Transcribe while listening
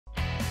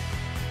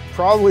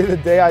Probably the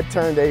day I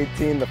turned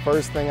 18, the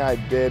first thing I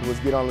did was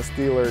get on the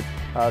Steeler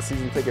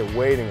season ticket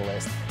waiting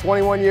list.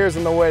 21 years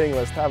in the waiting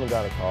list, haven't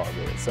got a call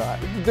yet, so I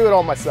do it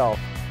all myself.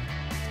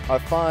 I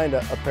find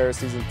a pair of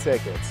season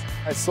tickets.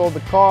 I sold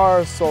the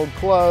car, sold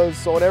clothes,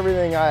 sold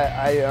everything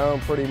I own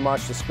pretty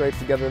much to scrape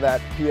together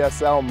that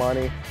PSL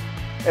money.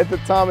 At the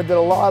time, I did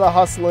a lot of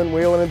hustling,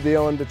 wheeling and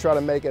dealing to try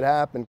to make it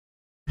happen.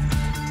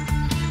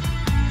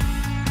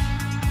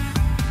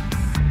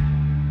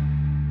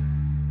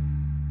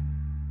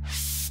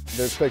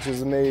 There's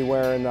pictures of me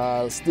wearing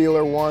a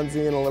Steeler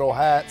onesie and a little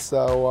hat,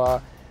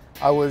 so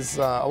I was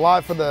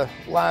alive for the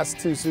last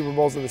two Super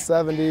Bowls of the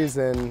 70s,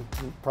 and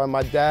probably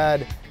my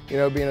dad, you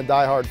know, being a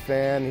diehard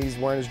fan, he's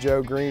wearing his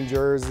Joe Green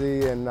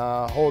jersey and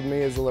holding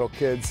me as a little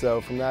kid,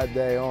 so from that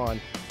day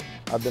on,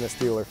 I've been a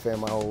Steeler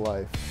fan my whole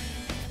life.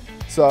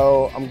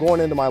 So I'm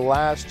going into my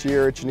last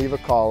year at Geneva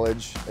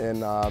College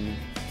in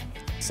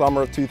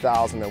summer of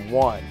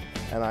 2001,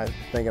 and I'm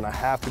thinking I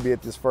have to be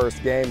at this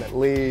first game at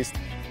least.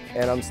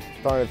 And I'm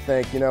starting to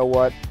think, you know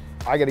what,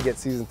 I got to get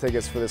season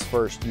tickets for this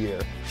first year.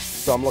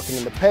 So I'm looking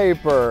in the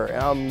paper,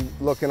 and I'm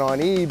looking on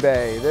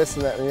eBay, this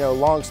and that, you know,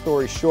 long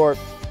story short,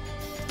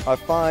 I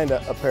find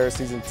a pair of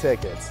season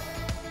tickets.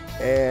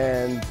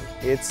 And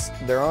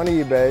they're on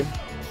eBay.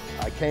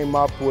 I came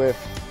up with,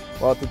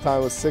 well, at the time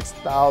it was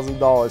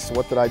 $6,000. So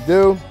what did I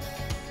do?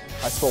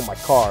 I sold my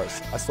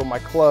cars, I sold my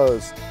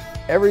clothes.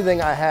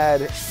 Everything I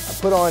had, I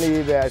put on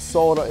eBay, I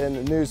sold it in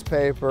the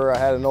newspaper. I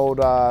had an old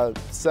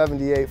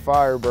 78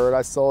 Firebird,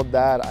 I sold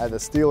that. I had a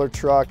Steeler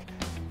truck,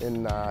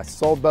 and I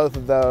sold both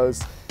of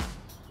those.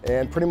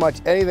 And pretty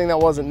much anything that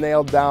wasn't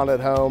nailed down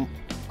at home,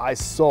 I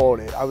sold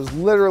it. I was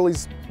literally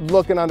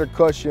looking under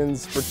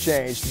cushions for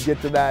change to get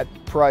to that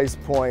price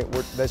point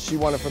that she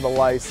wanted for the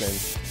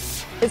license.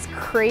 As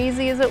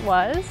crazy as it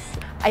was,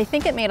 I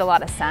think it made a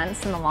lot of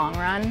sense in the long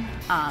run.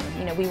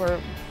 You know, we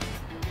were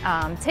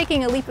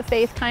taking a leap of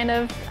faith, kind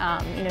of,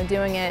 you know,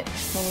 doing it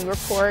when we were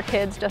poor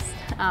kids just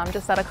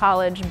out of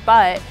college,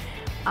 but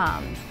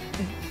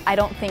I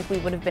don't think we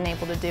would have been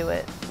able to do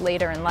it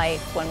later in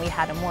life when we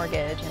had a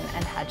mortgage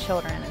and had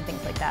children and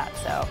things like that.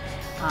 So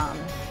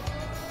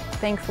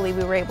thankfully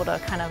we were able to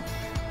kind of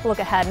look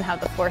ahead and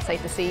have the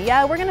foresight to see,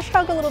 yeah, we're going to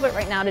struggle a little bit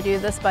right now to do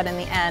this, but in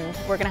the end,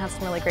 we're going to have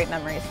some really great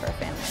memories for our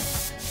family.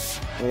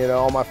 You know,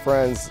 all my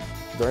friends,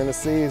 during the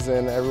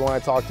season, everyone I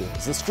talked to,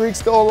 is the streak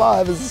still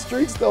alive? Is the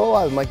streak still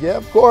alive? I'm like, yeah,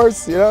 of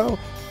course, you know.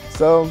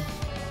 So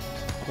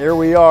here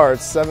we are.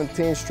 It's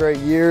 17 straight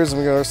years, and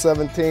we got our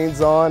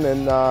 17s on,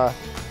 and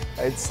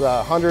it's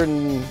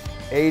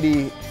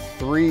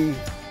 183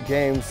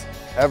 games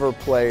ever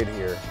played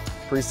here.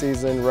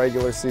 Preseason,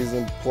 regular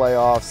season,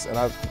 playoffs, and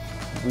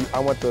I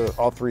went to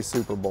all 3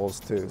 Super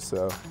Bowls too,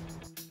 so.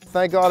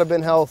 Thank God I've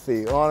been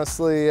healthy.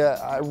 Honestly,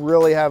 I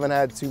really haven't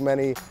had too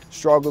many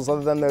struggles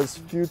other than those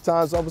few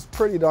times I was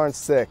pretty darn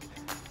sick.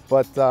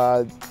 But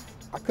I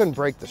couldn't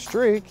break the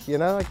streak, you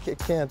know, I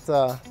can't,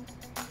 I've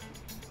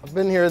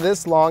been here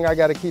this long, I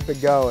gotta keep it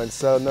going.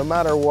 So no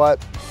matter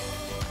what,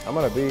 I'm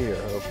gonna be here,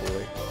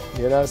 hopefully.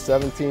 You know,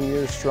 17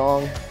 years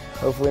strong,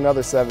 hopefully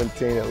another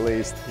 17 at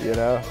least, you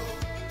know.